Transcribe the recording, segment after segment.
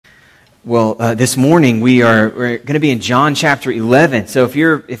Well, this morning we're going to be in John chapter 11. So if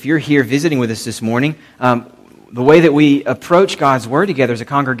you're here visiting with us this morning, the way that we approach God's Word together as a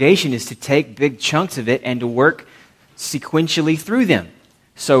congregation is to take big chunks of it and to work sequentially through them.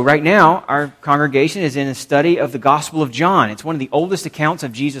 So right now, our congregation is in a study of the Gospel of John. It's one of the oldest accounts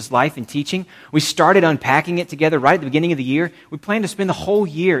of Jesus' life and teaching. We started unpacking it together right at the beginning of the year. We plan to spend the whole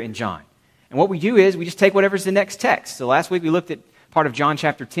year in John. And what we do is we just take whatever's the next text. So last week we looked at part of John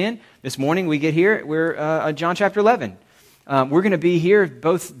chapter 10. This morning we get here, we're on John chapter 11. We're going to be here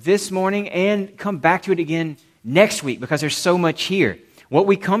both this morning and come back to it again next week because there's so much here. What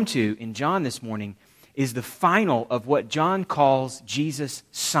we come to in John this morning is the final of what John calls Jesus'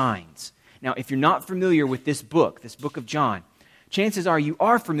 signs. Now, if you're not familiar with this book of John, chances are you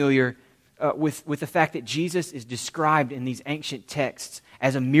are familiar with the fact that Jesus is described in these ancient texts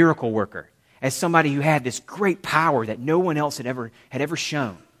as a miracle worker, as somebody who had this great power that no one else had ever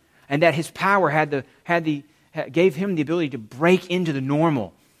shown, and that his power gave him the ability to break into the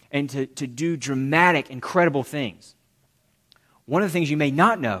normal and to do dramatic, incredible things. One of the things you may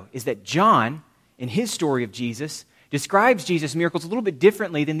not know is that John, in his story of Jesus, describes Jesus' miracles a little bit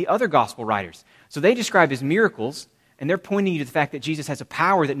differently than the other gospel writers. So they describe his miracles, and they're pointing you to the fact that Jesus has a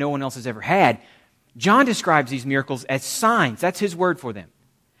power that no one else has ever had. John describes these miracles as signs. That's his word for them.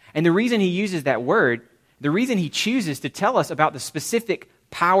 And the reason he uses that word, the reason he chooses to tell us about the specific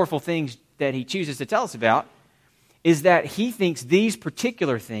powerful things that he chooses to tell us about, is that he thinks these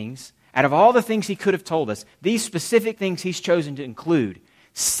particular things, out of all the things he could have told us, these specific things he's chosen to include,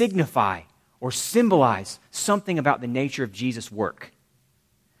 signify or symbolize something about the nature of Jesus' work.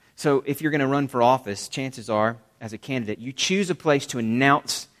 So if you're going to run for office, chances are, as a candidate, you choose a place to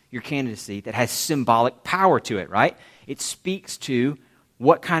announce your candidacy that has symbolic power to it, right? It speaks to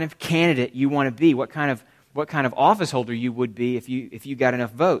what kind of candidate you want to be, what kind of office holder you would be if you got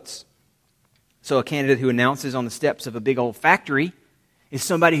enough votes. So a candidate who announces on the steps of a big old factory is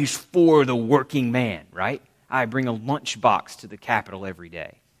somebody who's for the working man, right? I bring a lunchbox to the Capitol every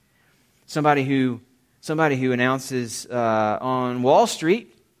day. Somebody who announces on Wall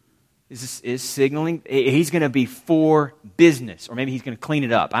Street is signaling he's going to be for business, or maybe he's going to clean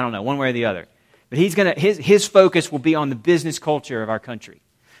it up. I don't know, one way or the other. But his focus will be on the business culture of our country.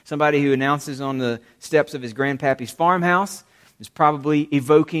 Somebody who announces on the steps of his grandpappy's farmhouse is probably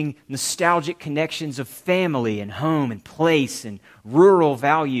evoking nostalgic connections of family and home and place and rural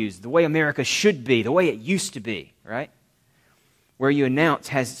values, the way America should be, the way it used to be, right? Where you announce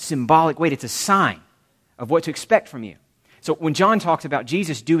has symbolic weight. It's a sign of what to expect from you. So when John talks about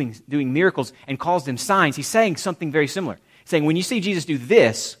Jesus doing miracles and calls them signs, he's saying something very similar. He's saying when you see Jesus do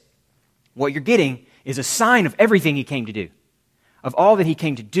this, what you're getting is a sign of everything he came to do, of all that he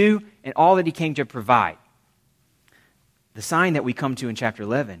came to do and all that he came to provide. The sign that we come to in chapter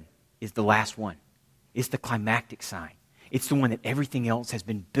 11 is the last one. It's the climactic sign. It's the one that everything else has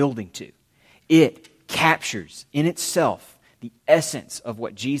been building to. It captures in itself the essence of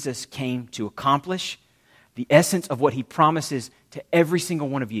what Jesus came to accomplish, the essence of what he promises to every single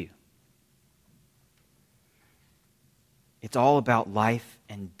one of you. It's all about life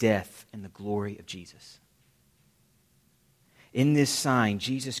and death and the glory of Jesus. In this sign,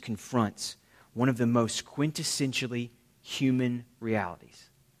 Jesus confronts one of the most quintessentially human realities.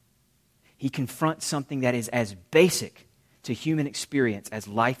 He confronts something that is as basic to human experience as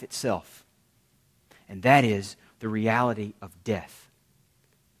life itself, and that is the reality of death.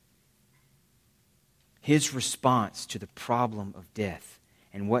 His response to the problem of death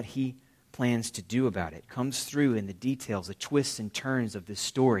and what he plans to do about it comes through in the details, the twists and turns of this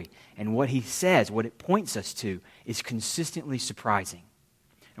story. And what he says, what it points us to, is consistently surprising.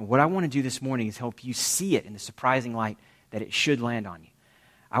 And what I want to do this morning is help you see it in the surprising light that it should land on you.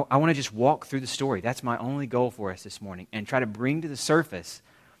 I want to just walk through the story. That's my only goal for us this morning, and try to bring to the surface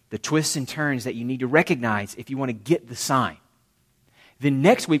the twists and turns that you need to recognize if you want to get the sign. Then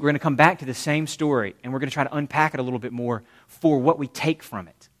next week, we're going to come back to the same story, and we're going to try to unpack it a little bit more for what we take from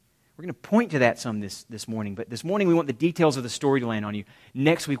it. We're going to point to that some this morning, but this morning we want the details of the story to land on you.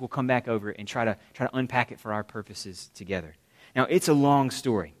 Next week we'll come back over it and try to unpack it for our purposes together. Now, it's a long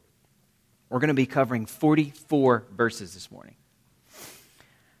story. We're going to be covering 44 verses this morning.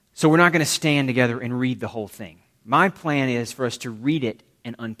 So we're not going to stand together and read the whole thing. My plan is for us to read it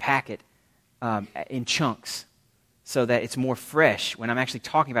and unpack it in chunks so that it's more fresh when I'm actually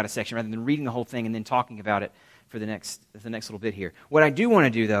talking about a section rather than reading the whole thing and then talking about it for the next little bit here. What I do want to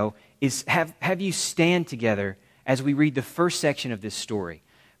do, though, is have you stand together as we read the first section of this story,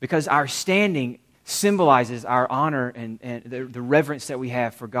 because our standing symbolizes our honor and the reverence that we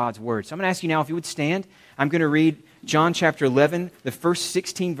have for God's word. So I'm going to ask you now if you would stand. I'm going to read John chapter 11, the first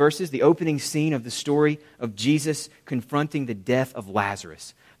 16 verses, the opening scene of the story of Jesus confronting the death of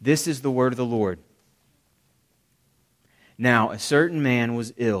Lazarus. This is the word of the Lord. Now, a certain man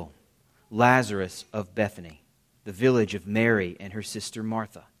was ill, Lazarus of Bethany, the village of Mary and her sister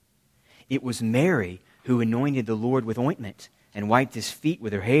Martha. It was Mary who anointed the Lord with ointment and wiped his feet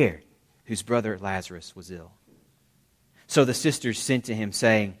with her hair, whose brother Lazarus was ill. So the sisters sent to him,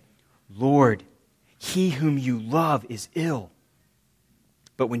 saying, Lord, he whom you love is ill.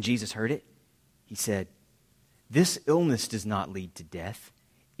 But when Jesus heard it, he said, This illness does not lead to death.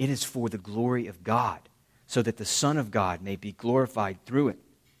 It is for the glory of God, so that the Son of God may be glorified through it.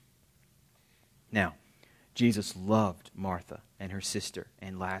 Now, Jesus loved Martha and her sister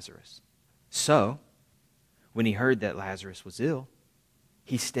and Lazarus. So, when he heard that Lazarus was ill,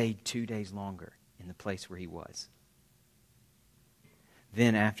 he stayed 2 days longer in the place where he was.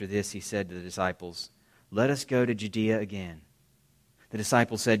 Then after this he said to the disciples, Let us go to Judea again. The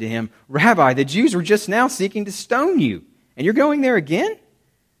disciples said to him, Rabbi, the Jews were just now seeking to stone you, and you're going there again?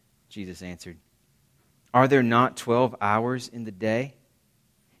 Jesus answered, Are there not 12 hours in the day?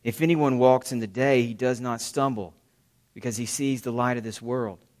 If anyone walks in the day, he does not stumble, because he sees the light of this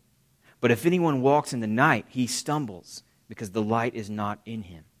world. But if anyone walks in the night, he stumbles, because the light is not in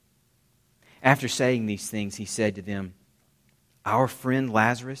him. After saying these things, he said to them, Our friend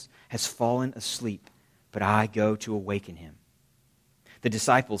Lazarus has fallen asleep, but I go to awaken him. The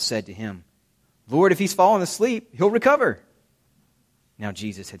disciples said to him, Lord, if he's fallen asleep, he'll recover. Now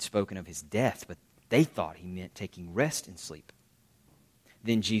Jesus had spoken of his death, but they thought he meant taking rest in sleep.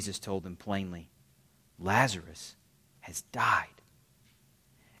 Then Jesus told them plainly, Lazarus has died.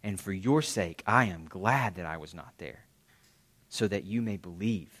 And for your sake, I am glad that I was not there, so that you may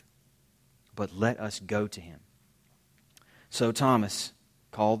believe. But let us go to him. So Thomas,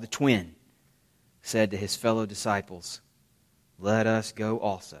 called the twin, said to his fellow disciples, Let us go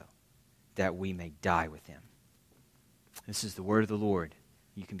also, that we may die with him. This is the word of the Lord.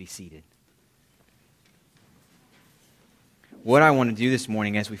 You can be seated. What I want to do this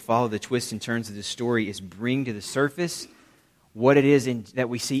morning as we follow the twists and turns of this story is bring to the surface what it is that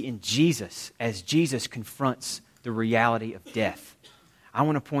we see in Jesus as Jesus confronts the reality of death. I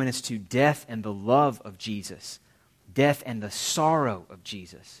want to point us to death and the love of Jesus, death and the sorrow of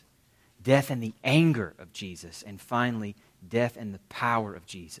Jesus, death and the anger of Jesus, and finally, death and the power of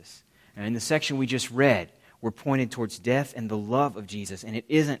Jesus. And in the section we just read, we're pointed towards death and the love of Jesus, and it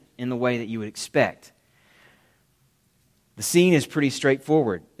isn't in the way that you would expect. The scene is pretty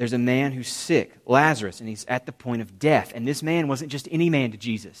straightforward. There's a man who's sick, Lazarus, and he's at the point of death. And this man wasn't just any man to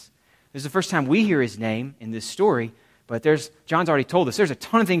Jesus. This is the first time we hear his name in this story, but John's already told us there's a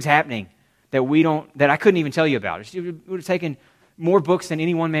ton of things happening that I couldn't even tell you about. It would have taken more books than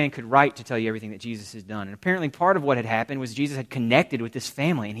any one man could write to tell you everything that Jesus has done. And apparently part of what had happened was Jesus had connected with this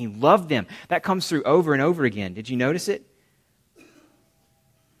family, and he loved them. That comes through over and over again. Did you notice it?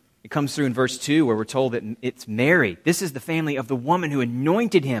 It comes through in verse 2 where we're told that it's Mary. This is the family of the woman who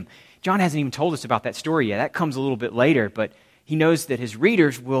anointed him. John hasn't even told us about that story yet. That comes a little bit later, but he knows that his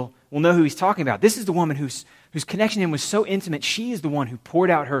readers will know who he's talking about. This is the woman whose connection to him was so intimate. She is the one who poured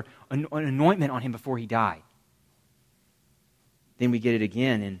out her anointment on him before he died. Then we get it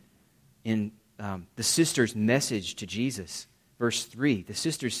again in the sisters' message to Jesus. Verse 3, the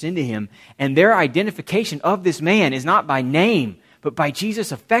sisters send to him, and their identification of this man is not by name, but by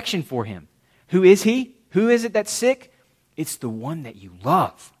Jesus' affection for him. Who is he? Who is it that's sick? It's the one that you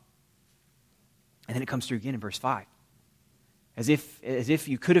love. And then it comes through again in verse 5. As if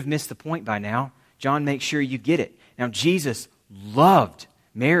you could have missed the point by now, John makes sure you get it. Now, Jesus loved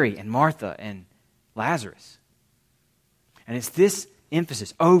Mary and Martha and Lazarus. And it's this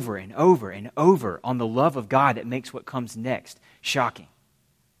emphasis over and over and over on the love of God that makes what comes next shocking.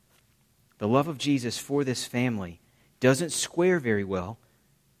 The love of Jesus for this family doesn't square very well,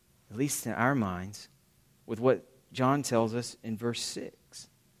 at least in our minds, with what John tells us in verse 6.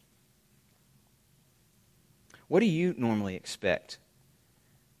 What do you normally expect?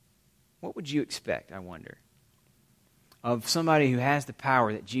 What would you expect, I wonder, of somebody who has the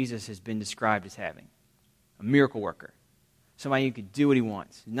power that Jesus has been described as having? A miracle worker. Somebody who could do what he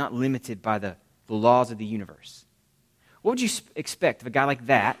wants, not limited by the laws of the universe. What would you expect of a guy like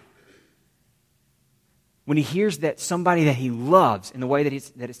that when he hears that somebody that he loves in the way that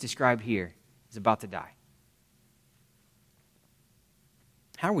it's described here is about to die?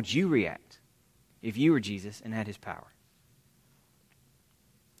 How would you react if you were Jesus and had his power?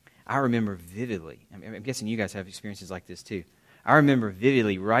 I remember vividly, I'm guessing you guys have experiences like this too. I remember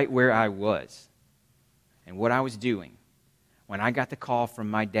vividly right where I was and what I was doing when I got the call from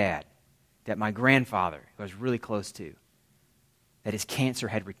my dad that my grandfather, who I was really close to, that his cancer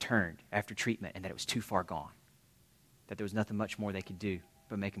had returned after treatment and that it was too far gone, that there was nothing much more they could do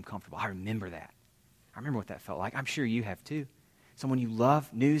but make him comfortable. I remember that. I remember what that felt like. I'm sure you have too. Someone you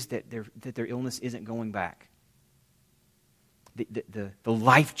love, news that their illness isn't going back. The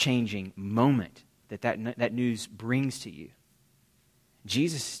life-changing moment that news brings to you.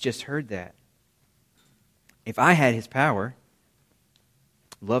 Jesus just heard that. If I had his power,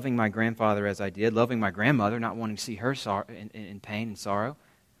 loving my grandfather as I did, loving my grandmother, not wanting to see her in pain and sorrow,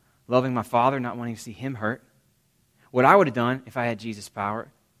 loving my father, not wanting to see him hurt, what I would have done if I had Jesus' power,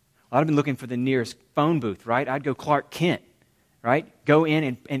 I'd have been looking for the nearest phone booth, right? I'd go Clark Kent, right? Go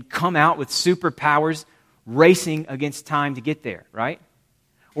in and come out with superpowers racing against time to get there, right?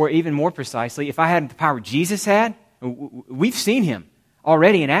 Or even more precisely, if I had the power Jesus had, we've seen him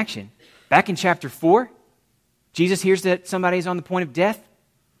already in action. Back in chapter 4, Jesus hears that somebody's on the point of death.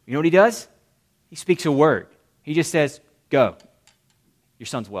 You know what he does? He speaks a word. He just says, go. Your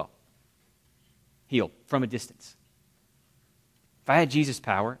son's well. Healed from a distance. If I had Jesus'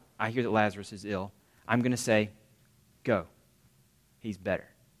 power, I hear that Lazarus is ill, I'm going to say, go. He's better.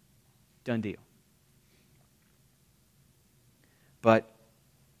 Done deal. But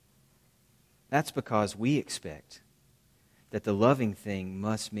that's because we expect that the loving thing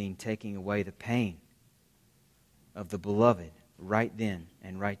must mean taking away the pain of the beloved right then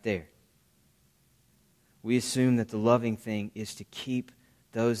and right there. We assume that the loving thing is to keep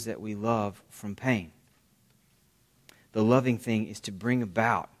those that we love from pain. The loving thing is to bring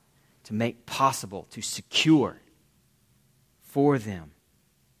about, to make possible, to secure for them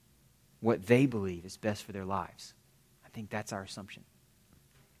what they believe is best for their lives. I think that's our assumption.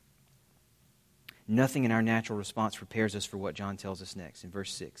 Nothing in our natural response prepares us for what John tells us next in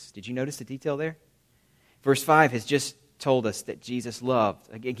verse 6. Did you notice the detail there? Verse 5 has just told us that Jesus loved,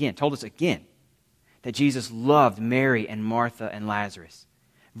 told us again, that Jesus loved Mary and Martha and Lazarus.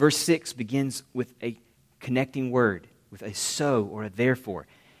 Verse 6 begins with a connecting word, with a so or a therefore.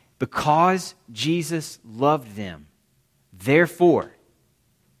 Because Jesus loved them, therefore,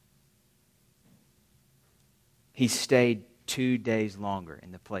 he stayed 2 days longer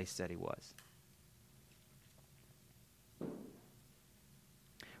in the place that he was.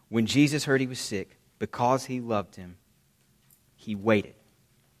 When Jesus heard he was sick, because he loved him, he waited.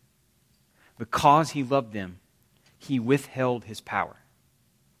 Because he loved them, he withheld his power.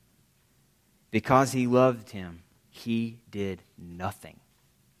 Because he loved him, he did nothing.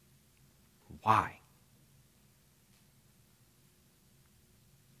 Why?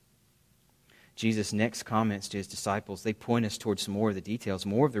 Jesus' next comments to his disciples, they point us towards some more of the details,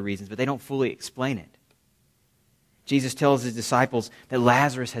 more of the reasons, but they don't fully explain it. Jesus tells his disciples that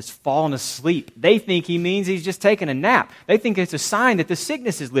Lazarus has fallen asleep. They think he means he's just taking a nap. They think it's a sign that the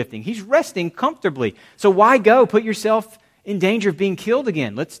sickness is lifting. He's resting comfortably. So why go put yourself in danger of being killed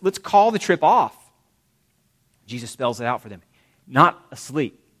again? Let's call the trip off. Jesus spells it out for them. Not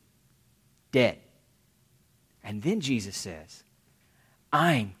asleep. Dead. And then Jesus says,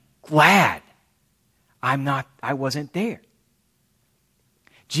 I'm glad I wasn't there.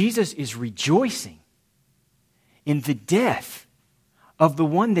 Jesus is rejoicing in the death of the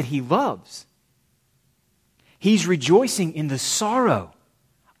one that he loves. He's rejoicing in the sorrow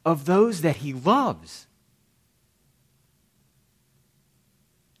of those that he loves.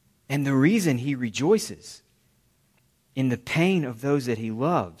 And the reason he rejoices in the pain of those that he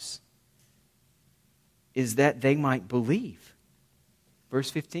loves is that they might believe. Verse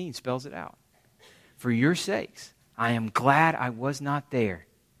 15 spells it out. For your sakes, I am glad I was not there,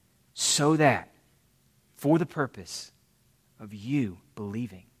 so that, for the purpose of you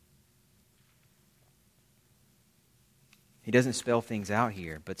believing. He doesn't spell things out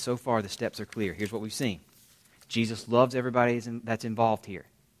here, but so far the steps are clear. Here's what we've seen. Jesus loves everybody that's involved here.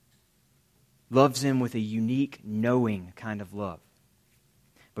 Loves them with a unique, knowing kind of love.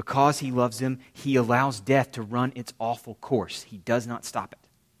 Because he loves them, he allows death to run its awful course. He does not stop it.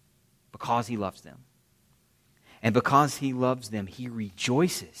 Because he loves them. And because he loves them, he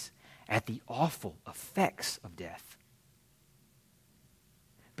rejoices at the awful effects of death.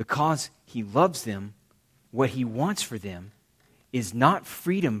 Because he loves them, what he wants for them is not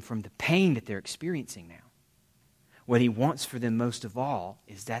freedom from the pain that they're experiencing now. What he wants for them most of all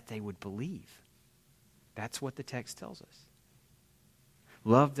is that they would believe. That's what the text tells us.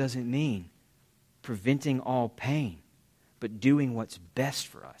 Love doesn't mean preventing all pain, but doing what's best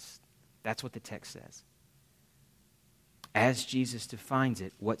for us. That's what the text says. As Jesus defines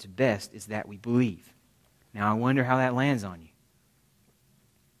it, what's best is that we believe. Now, I wonder how that lands on you.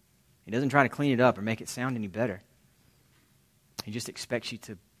 He doesn't try to clean it up or make it sound any better. He just expects you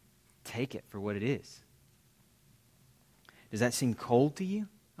to take it for what it is. Does that seem cold to you,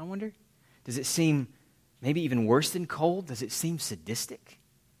 I wonder? Does it seem maybe even worse than cold? Does it seem sadistic?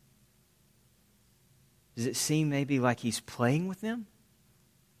 Does it seem maybe like he's playing with them?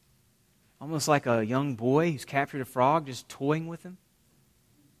 Almost like a young boy who's captured a frog, just toying with him?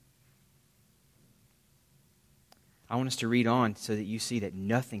 I want us to read on so that you see that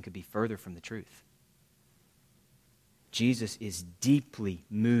nothing could be further from the truth. Jesus is deeply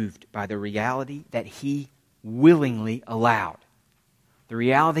moved by the reality that he willingly allowed. The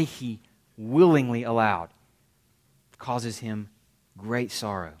reality he willingly allowed causes him great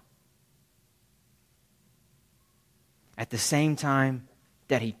sorrow. At the same time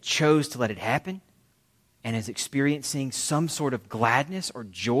that he chose to let it happen and is experiencing some sort of gladness or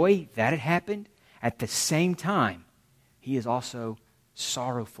joy that it happened, at the same time, he is also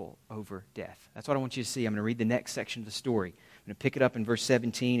sorrowful over death. That's what I want you to see. I'm going to read the next section of the story. I'm going to pick it up in verse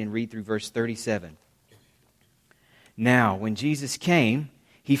 17 and read through verse 37. Now, when Jesus came,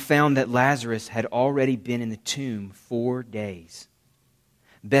 he found that Lazarus had already been in the tomb 4 days.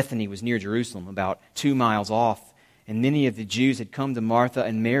 Bethany was near Jerusalem, about 2 miles off, and many of the Jews had come to Martha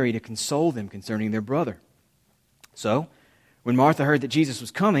and Mary to console them concerning their brother. So, when Martha heard that Jesus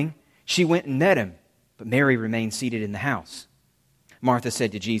was coming, she went and met him, but Mary remained seated in the house. Martha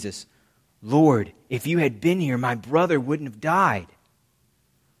said to Jesus, "Lord, if you had been here, my brother wouldn't have died.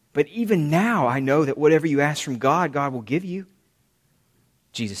 But even now I know that whatever you ask from God, God will give you."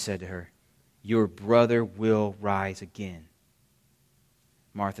 Jesus said to her, "Your brother will rise again."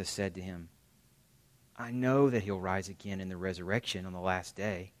 Martha said to him, "I know that he'll rise again in the resurrection on the last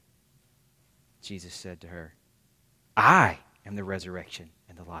day." Jesus said to her, "I am the resurrection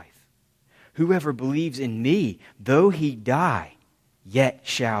and the life. Whoever believes in me, though he die, yet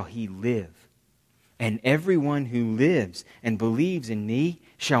shall he live. And everyone who lives and believes in me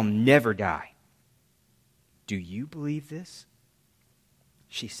shall never die. Do you believe this?"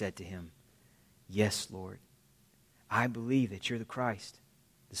 She said to him, "Yes, Lord. I believe that you're the Christ,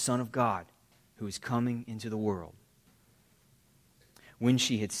 the Son of God, who is coming into the world." When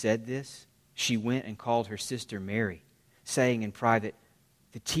she had said this, she went and called her sister Mary, saying in private,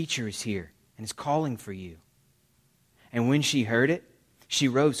 "The teacher is here and is calling for you." And when she heard it, she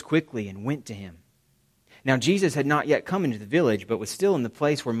rose quickly and went to him. Now Jesus had not yet come into the village, but was still in the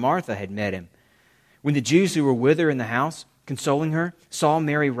place where Martha had met him. When the Jews who were with her in the house, consoling her, saw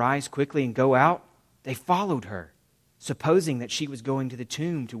Mary rise quickly and go out, they followed her, supposing that she was going to the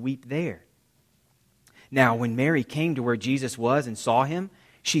tomb to weep there. Now when Mary came to where Jesus was and saw him,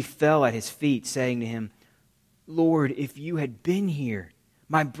 she fell at his feet, saying to him, "Lord, if you had been here,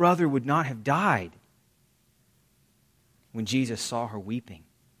 my brother would not have died." When Jesus saw her weeping,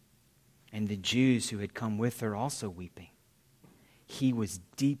 and the Jews who had come with her also weeping, he was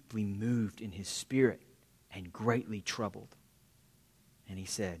deeply moved in his spirit and greatly troubled. And he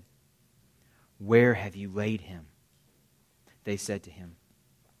said, "Where have you laid him?" They said to him,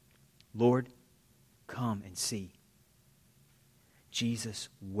 "Lord, come and see." Jesus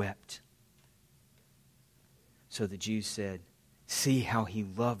wept. So the Jews said, "See how he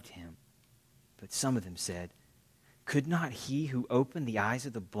loved him." But some of them said, "Could not he who opened the eyes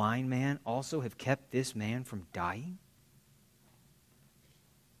of the blind man also have kept this man from dying?"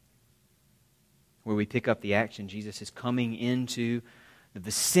 Where we pick up the action, Jesus is coming into the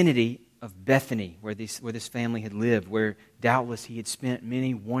vicinity of Bethany, where this family had lived, where doubtless he had spent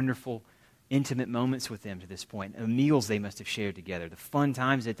many wonderful, intimate moments with them to this point, the meals they must have shared together, the fun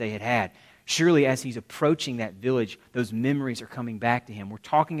times that they had had. Surely as he's approaching that village, those memories are coming back to him. We're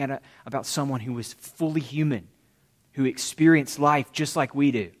talking about someone who was fully human, who experienced life just like we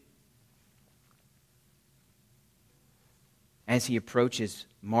do. As he approaches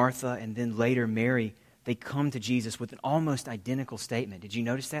Martha and then later Mary, they come to Jesus with an almost identical statement. Did you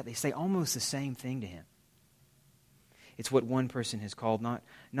notice that? They say almost the same thing to him. It's what one person has called not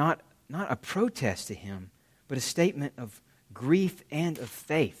a protest to him, but a statement of grief and of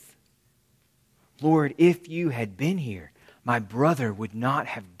faith. "Lord, if you had been here, my brother would not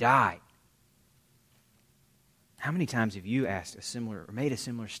have died." How many times have you asked a similar or made a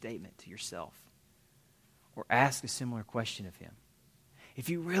similar statement to yourself? Or asked a similar question of him? If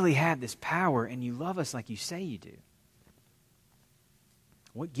you really have this power and you love us like you say you do,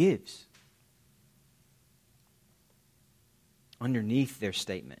 what gives? Underneath their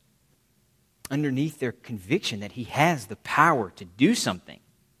statement, underneath their conviction that he has the power to do something,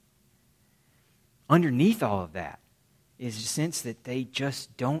 underneath all of that is a sense that they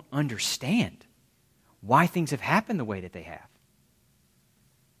just don't understand why things have happened the way that they have.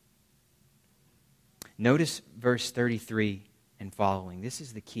 Notice verse 33 and following. This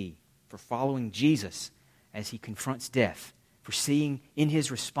is the key. for following Jesus as he confronts death, for seeing in his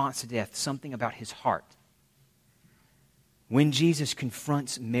response to death something about his heart. When Jesus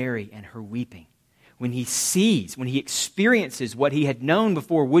confronts Mary and her weeping, when he experiences what he had known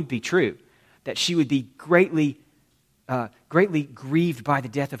before would be true, that she would be greatly grieved by the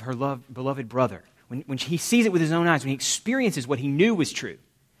death of her beloved brother, when he sees it with his own eyes, when he experiences what he knew was true,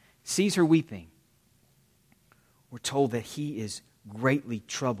 sees her weeping, we're told that he is greatly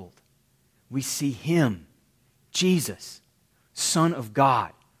troubled. We see him, Jesus, Son of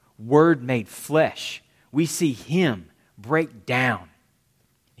God, Word made flesh. We see him break down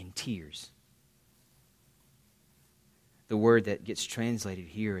in tears. The word that gets translated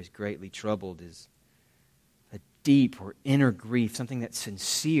here as greatly troubled is a deep or inner grief, something that's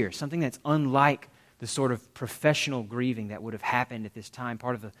sincere, something that's unlike the sort of professional grieving that would have happened at this time.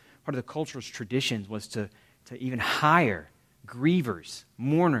 Part of the cultural traditions was to even hire grievers,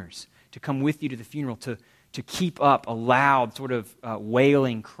 mourners, to come with you to the funeral, to keep up a loud sort of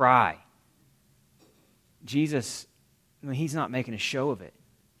wailing cry. Jesus, he's not making a show of it.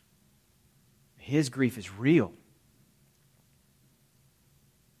 His grief is real.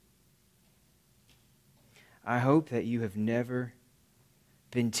 I hope that you have never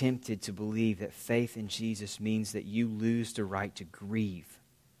been tempted to believe that faith in Jesus means that you lose the right to grieve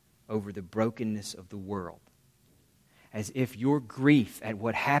over the brokenness of the world, as if your grief at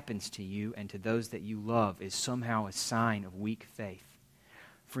what happens to you and to those that you love is somehow a sign of weak faith.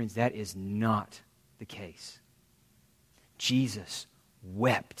 Friends, that is not the case. Jesus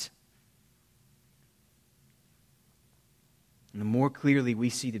wept. And the more clearly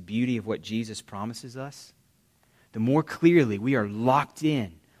we see the beauty of what Jesus promises us, the more clearly we are locked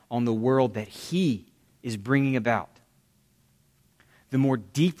in on the world that he is bringing about, the more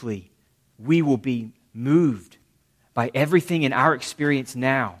deeply we will be moved by everything in our experience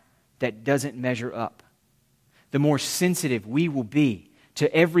now that doesn't measure up. The more sensitive we will be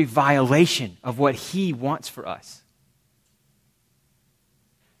to every violation of what he wants for us.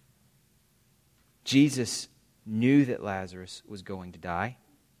 Jesus knew that Lazarus was going to die.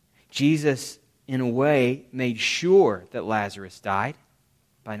 Jesus, in a way, made sure that Lazarus died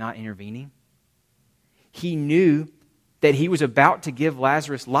by not intervening. He knew that he was about to give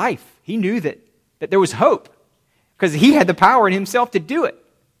Lazarus life. He knew that there was hope because he had the power in himself to do it.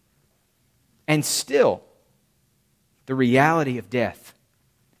 And still, the reality of death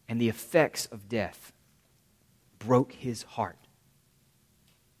and the effects of death broke his heart.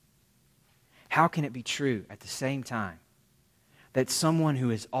 How can it be true at the same time that someone who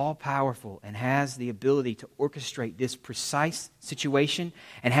is all-powerful and has the ability to orchestrate this precise situation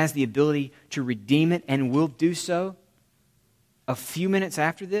and has the ability to redeem it and will do so a few minutes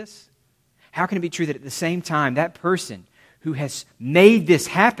after this? How can it be true that at the same time that person who has made this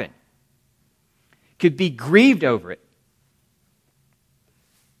happen could be grieved over it?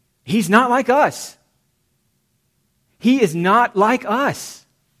 He's not like us. He is not like us.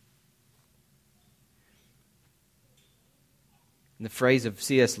 In the phrase of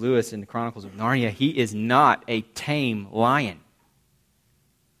C.S. Lewis in the Chronicles of Narnia, he is not a tame lion.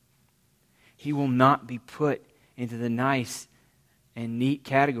 He will not be put into the nice and neat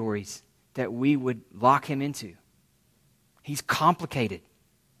categories that we would lock him into. He's complicated,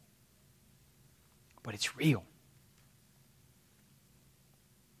 but it's real.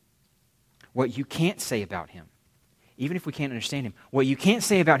 What you can't say about him, even if we can't understand him, what you can't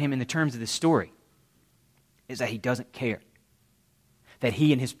say about him in the terms of this story is that he doesn't care. That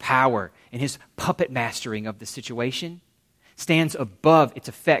he and his power and his puppet mastering of the situation stands above its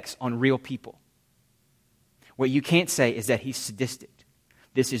effects on real people. What you can't say is that he's sadistic.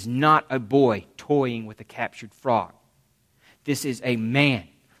 This is not a boy toying with a captured frog. This is a man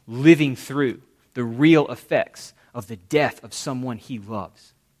living through the real effects of the death of someone he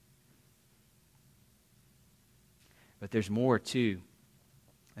loves. But there's more to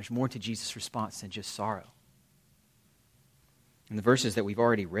Jesus' response than just sorrow. In the verses that we've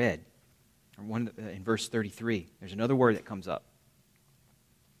already read, in verse 33, there's another word that comes up.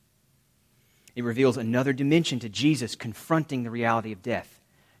 It reveals another dimension to Jesus confronting the reality of death.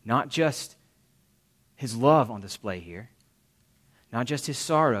 Not just his love on display here, not just his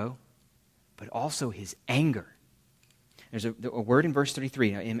sorrow, but also his anger. There's a word in verse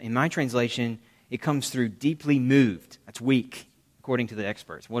 33. Now, in my translation, it comes through deeply moved. That's weak, according to the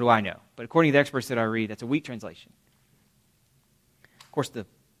experts. What do I know? But according to the experts that I read, that's a weak translation. Of course, the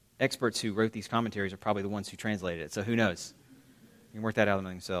experts who wrote these commentaries are probably the ones who translated it, so who knows? You can work that out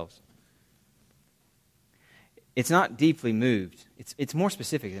among themselves. It's not deeply moved. It's more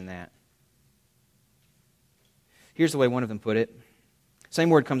specific than that. Here's the way one of them put it. Same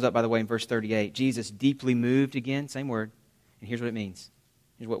word comes up, by the way, in verse 38. Jesus deeply moved again, same word. And here's what it means.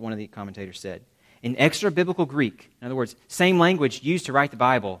 Here's what one of the commentators said. In extra-biblical Greek, in other words, same language used to write the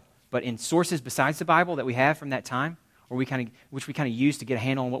Bible, but in sources besides the Bible that we have from that time, or which we kind of use to get a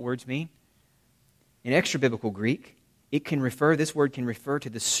handle on what words mean, in extra-biblical Greek, this word can refer to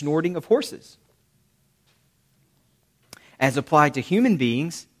the snorting of horses. As applied to human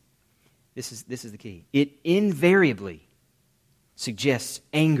beings, this is the key. It invariably suggests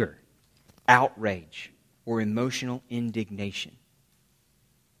anger, outrage, or emotional indignation.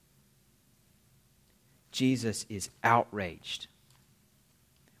 Jesus is outraged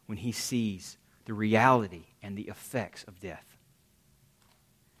when he sees the reality and the effects of death.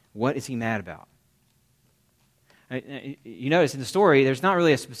 What is he mad about? You notice in the story, there's not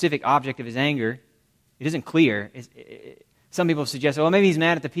really a specific object of his anger. It isn't clear. Some people suggest, well, maybe he's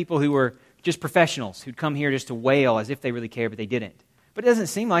mad at the people who were just professionals, who'd come here just to wail as if they really cared, but they didn't. But it doesn't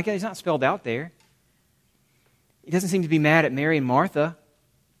seem like it. It's not spelled out there. He doesn't seem to be mad at Mary and Martha.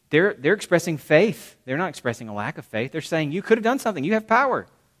 They're expressing faith. They're not expressing a lack of faith. They're saying, you could have done something. You have power.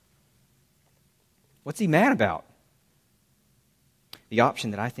 What's he mad about? The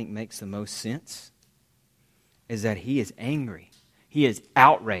option that I think makes the most sense is that he is angry. He is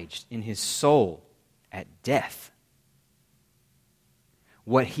outraged in his soul at death.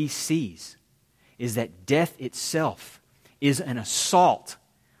 What he sees is that death itself is an assault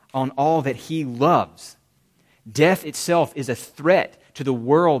on all that he loves. Death itself is a threat to the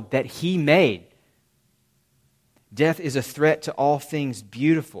world that he made. Death is a threat to all things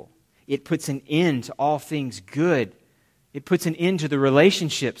beautiful. It puts an end to all things good. It puts an end to the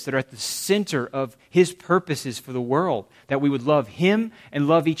relationships that are at the center of his purposes for the world, that we would love him and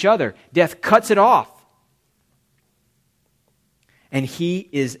love each other. Death cuts it off. And he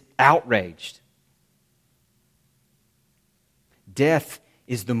is outraged. Death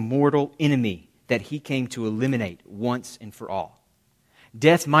is the mortal enemy that he came to eliminate once and for all.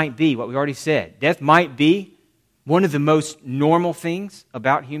 Death might be, what we already said, death might be one of the most normal things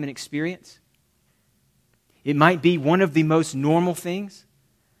about human experience. It might be one of the most normal things,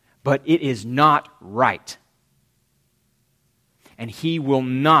 but it is not right. And he will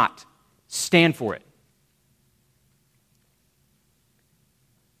not stand for it.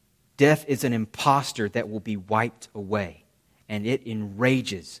 Death is an imposter that will be wiped away, and it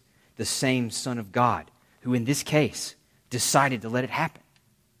enrages the same Son of God, who in this case decided to let it happen.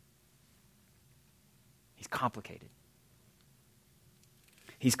 He's complicated.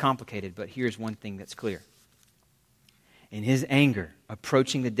 He's complicated, but here's one thing that's clear. In his anger,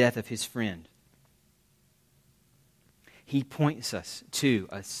 approaching the death of his friend, he points us to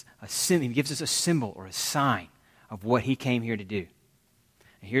he gives us a symbol or a sign of what he came here to do.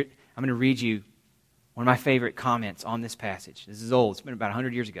 And here, I'm going to read you one of my favorite comments on this passage. This is old. It's been about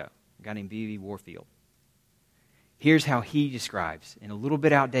 100 years ago. A guy named B.B. Warfield. Here's how he describes, in a little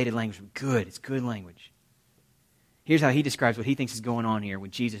bit outdated language, but good. It's good language. Here's how he describes what he thinks is going on here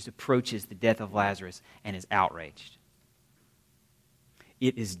when Jesus approaches the death of Lazarus and is outraged.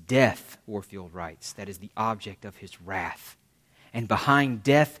 It is death, Warfield writes, that is the object of his wrath. And behind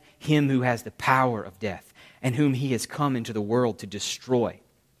death, him who has the power of death, and whom he has come into the world to destroy.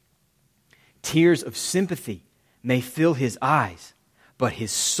 Tears of sympathy may fill his eyes, but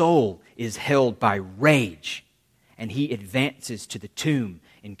his soul is held by rage, and he advances to the tomb,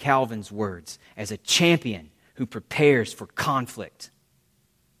 in Calvin's words, as a champion who prepares for conflict.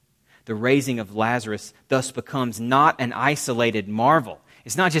 The raising of Lazarus thus becomes not an isolated marvel.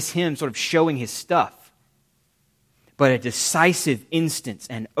 It's not just him sort of showing his stuff, but a decisive instance,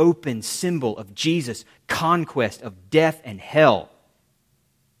 an open symbol of Jesus' conquest of death and hell.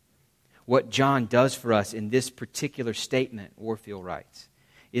 What John does for us in this particular statement, Warfield writes,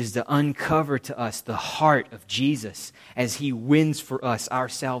 is to uncover to us the heart of Jesus as he wins for us our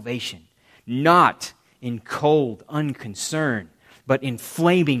salvation, not in cold unconcern, but in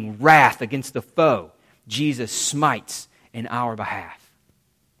flaming wrath against the foe Jesus smites in our behalf.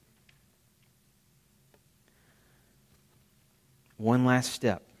 One last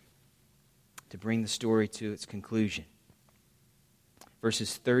step to bring the story to its conclusion.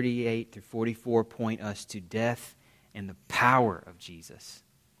 Verses 38 through 44 point us to death and the power of Jesus.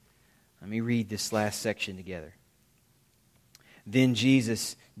 Let me read this last section together. Then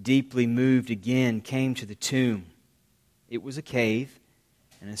Jesus, deeply moved again, came to the tomb. It was a cave,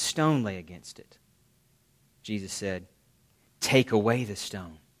 and a stone lay against it. Jesus said, "Take away the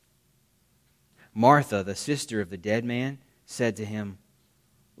stone." Martha, the sister of the dead man, said to him,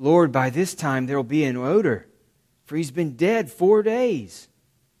 "Lord, by this time there will be an odor, for he's been dead 4 days."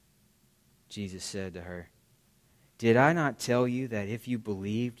 Jesus said to her, Did I not tell you that if you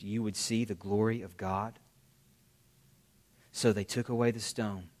believed, you would see the glory of God? So they took away the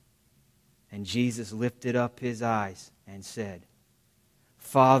stone, and Jesus lifted up his eyes and said,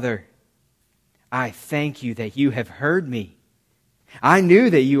 Father, I thank you that you have heard me. I knew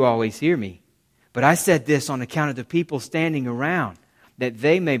that you always hear me, but I said this on account of the people standing around, that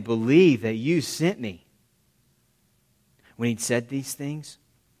they may believe that you sent me. When he'd said these things,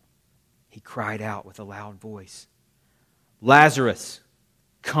 he cried out with a loud voice, Lazarus,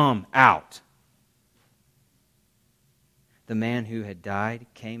 come out. The man who had died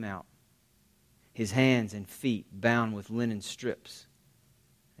came out, his hands and feet bound with linen strips,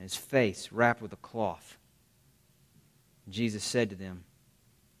 and his face wrapped with a cloth. Jesus said to them,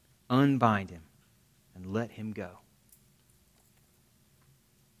 Unbind him and let him go.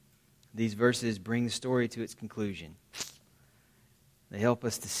 These verses bring the story to its conclusion. They help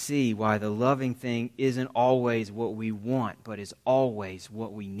us to see why the loving thing isn't always what we want, but is always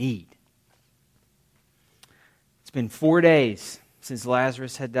what we need. It's been 4 days since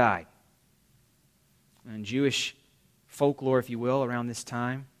Lazarus had died. In Jewish folklore, if you will, around this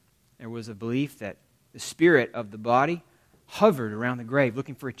time, there was a belief that the spirit of the body hovered around the grave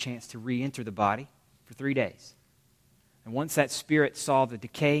looking for a chance to re-enter the body for 3 days. And once that spirit saw the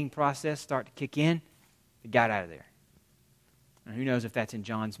decaying process start to kick in, it got out of there. And who knows if that's in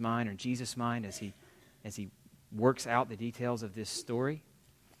John's mind or Jesus' mind as he works out the details of this story.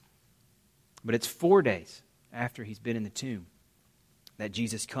 But it's 4 days after he's been in the tomb that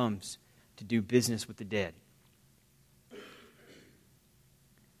Jesus comes to do business with the dead.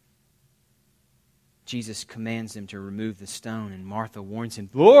 Jesus commands them to remove the stone, and Martha warns him,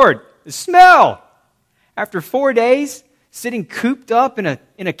 Lord, the smell! After 4 days, sitting cooped up in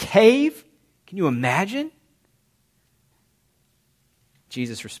a cave? Can you imagine?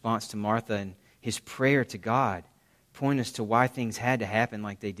 Jesus' response to Martha and his prayer to God point us to why things had to happen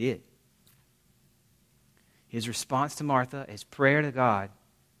like they did. His response to Martha, his prayer to God,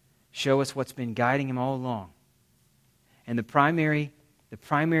 show us what's been guiding him all along. And the primary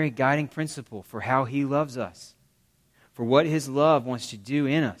guiding principle for how he loves us, for what his love wants to do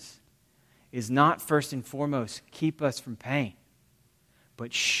in us, is not first and foremost keep us from pain,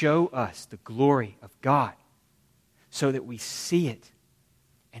 but show us the glory of God so that we see it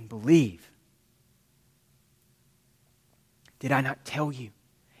and believe. Did I not tell you?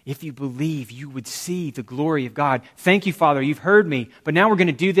 If you believe, you would see the glory of God. Thank you, Father, you've heard me. But now we're going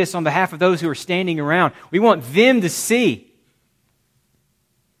to do this on behalf of those who are standing around. We want them to see.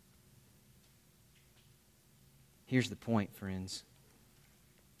 Here's the point, friends.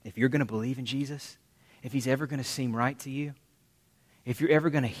 If you're going to believe in Jesus, if he's ever going to seem right to you, if you're ever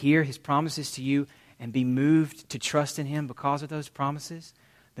going to hear his promises to you and be moved to trust in him because of those promises,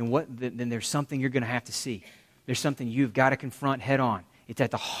 then there's something you're going to have to see. There's something you've got to confront head on. It's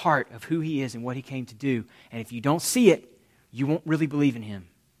at the heart of who he is and what he came to do. And if you don't see it, you won't really believe in him.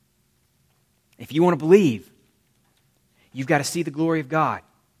 If you want to believe, you've got to see the glory of God.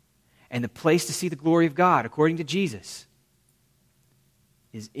 And the place to see the glory of God, according to Jesus,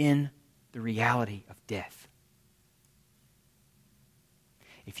 is in the reality of death.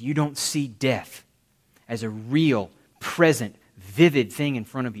 If you don't see death as a real, present, vivid thing in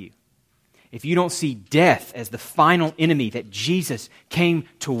front of you, if you don't see death as the final enemy that Jesus came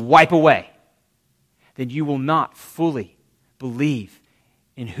to wipe away, then you will not fully believe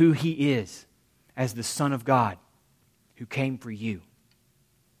in who he is as the Son of God who came for you.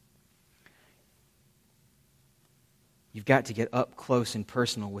 You've got to get up close and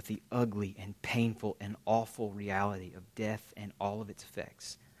personal with the ugly and painful and awful reality of death and all of its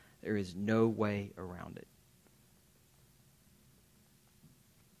effects. There is no way around it.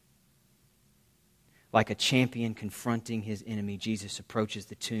 Like a champion confronting his enemy, Jesus approaches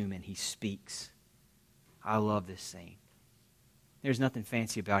the tomb and he speaks. I love this scene. There's nothing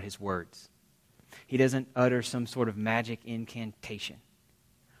fancy about his words. He doesn't utter some sort of magic incantation.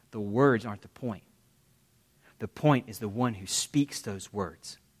 The words aren't the point. The point is the one who speaks those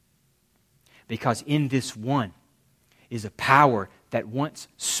words. Because in this one is a power that once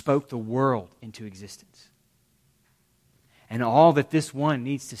spoke the world into existence. And all that this one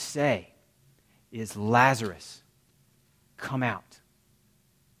needs to say is, Lazarus, come out.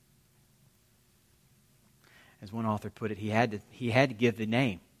 As one author put it, he had to give the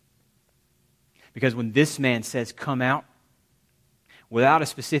name. Because when this man says, come out, without a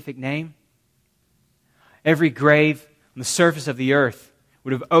specific name, every grave on the surface of the earth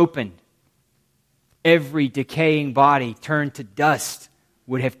would have opened. Every decaying body turned to dust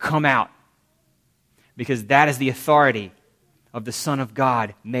would have come out. Because that is the authority of the Son of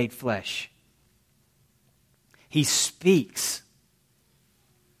God made flesh. He speaks,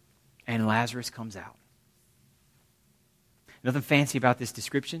 and Lazarus comes out. Nothing fancy about this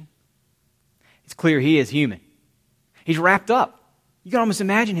description. It's clear he is human. He's wrapped up. You can almost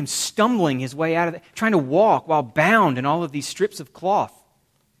imagine him stumbling his way out of it, trying to walk while bound in all of these strips of cloth.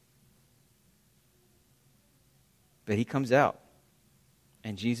 But he comes out,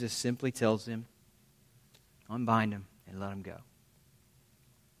 and Jesus simply tells him, unbind him and let him go.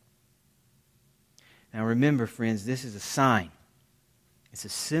 Now remember, friends, this is a sign. It's a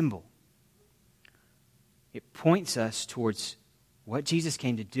symbol. It points us towards what Jesus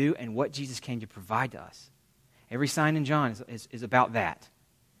came to do and what Jesus came to provide to us. Every sign in John is about that.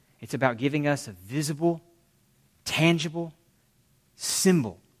 It's about giving us a visible, tangible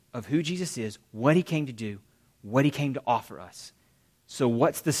symbol of who Jesus is, what he came to do, what he came to offer us. So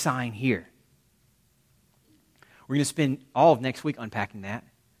what's the sign here? We're going to spend all of next week unpacking that,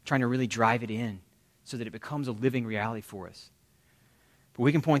 trying to really drive it in so that it becomes a living reality for us. But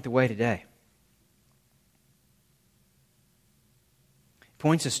we can point the way today. It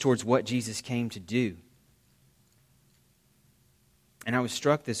points us towards what Jesus came to do. And I was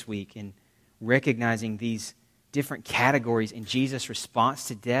struck this week in recognizing these different categories in Jesus' response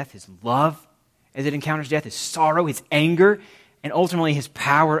to death, his love as it encounters death, his sorrow, his anger, and ultimately his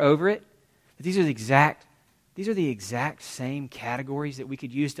power over it. But these are the exact same categories that we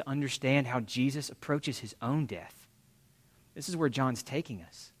could use to understand how Jesus approaches his own death. This is where John's taking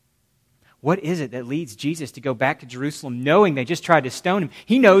us. What is it that leads Jesus to go back to Jerusalem knowing they just tried to stone him?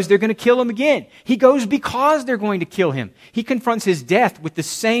 He knows they're going to kill him again. He goes because they're going to kill him. He confronts his death with the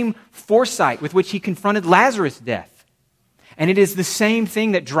same foresight with which he confronted Lazarus' death. And it is the same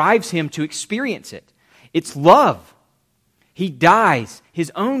thing that drives him to experience it. It's love. He dies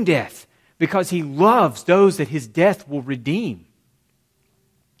his own death because he loves those that his death will redeem.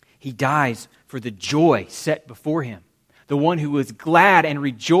 He dies for the joy set before him. The one who was glad and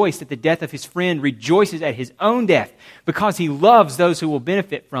rejoiced at the death of his friend rejoices at his own death because he loves those who will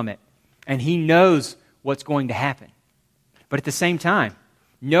benefit from it. And he knows what's going to happen. But at the same time,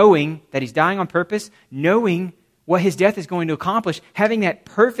 knowing that he's dying on purpose, knowing what his death is going to accomplish, having that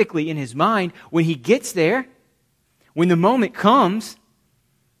perfectly in his mind, when he gets there, when the moment comes,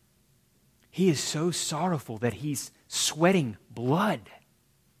 he is so sorrowful that he's sweating blood.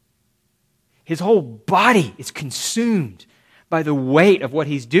 His whole body is consumed by the weight of what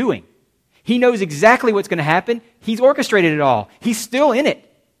he's doing. He knows exactly what's going to happen. He's orchestrated it all. He's still in it.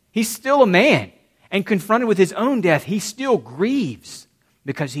 He's still a man. And confronted with his own death, he still grieves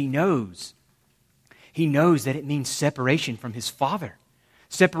because he knows. He knows that it means separation from his Father.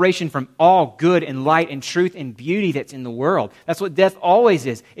 Separation from all good and light and truth and beauty that's in the world. That's what death always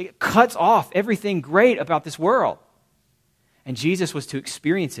is. It cuts off everything great about this world. And Jesus was to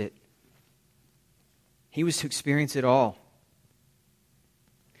experience it. He was to experience it all.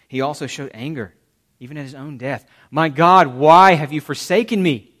 He also showed anger, even at his own death. My God, why have you forsaken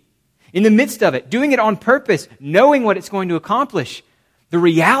me? In the midst of it, doing it on purpose, knowing what it's going to accomplish, the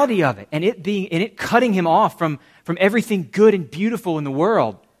reality of it, and it cutting him off from everything good and beautiful in the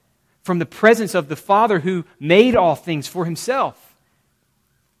world, from the presence of the Father who made all things for himself.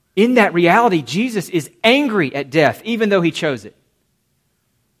 In that reality, Jesus is angry at death, even though he chose it.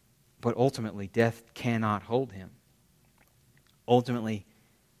 But ultimately, death cannot hold him. Ultimately,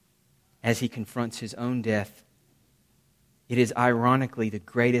 as he confronts his own death, it is ironically the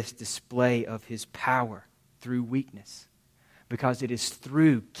greatest display of his power through weakness, because it is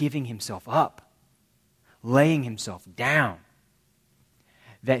through giving himself up, laying himself down,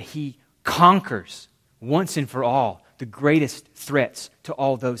 that he conquers once and for all the greatest threats to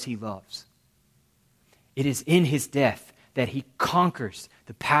all those he loves. It is in his death that he conquers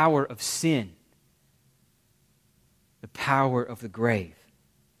the power of sin, the power of the grave.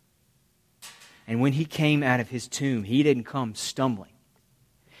 And when he came out of his tomb, he didn't come stumbling.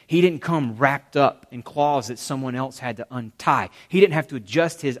 He didn't come wrapped up in claws that someone else had to untie. He didn't have to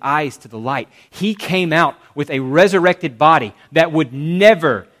adjust his eyes to the light. He came out with a resurrected body that would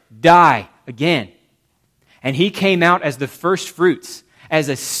never die again. And he came out as the first fruits, as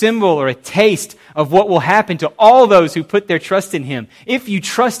a symbol or a taste of what will happen to all those who put their trust in him. If you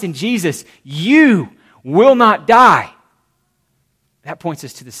trust in Jesus, you will not die. That points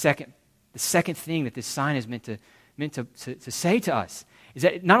us to the second thing that this sign is meant to say to us. Is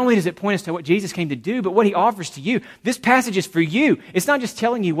that not only does it point us to what Jesus came to do, but what he offers to you. This passage is for you. It's not just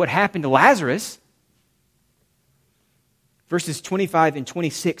telling you what happened to Lazarus. Verses 25 and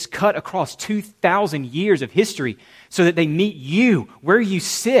 26 cut across 2,000 years of history so that they meet you where you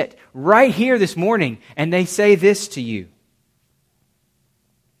sit right here this morning, and they say this to you: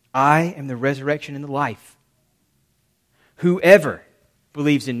 I am the resurrection and the life. whoever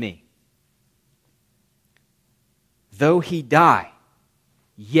believes in me, though he die,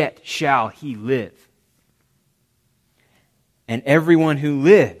 yet shall he live. And everyone who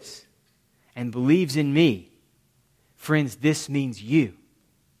lives and believes in me, friends, this means you,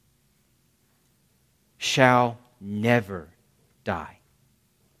 shall never die.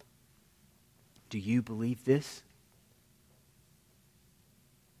 Do you believe this?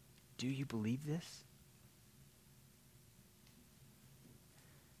 Do you believe this?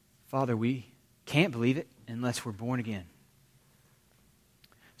 Father, we can't believe it unless we're born again.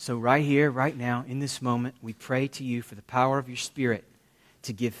 So right here, right now, in this moment, we pray to you for the power of your Spirit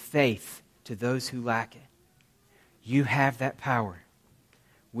to give faith to those who lack it. You have that power.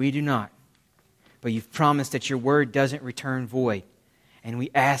 We do not. But you've promised that your word doesn't return void. And we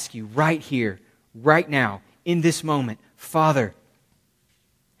ask you right here, right now, in this moment, Father,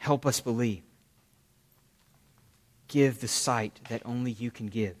 help us believe. Give the sight that only you can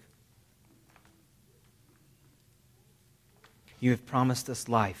give. You have promised us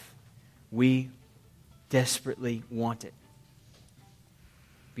life. We desperately want it.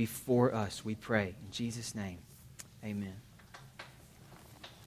 Before us, we pray. In Jesus' name, amen.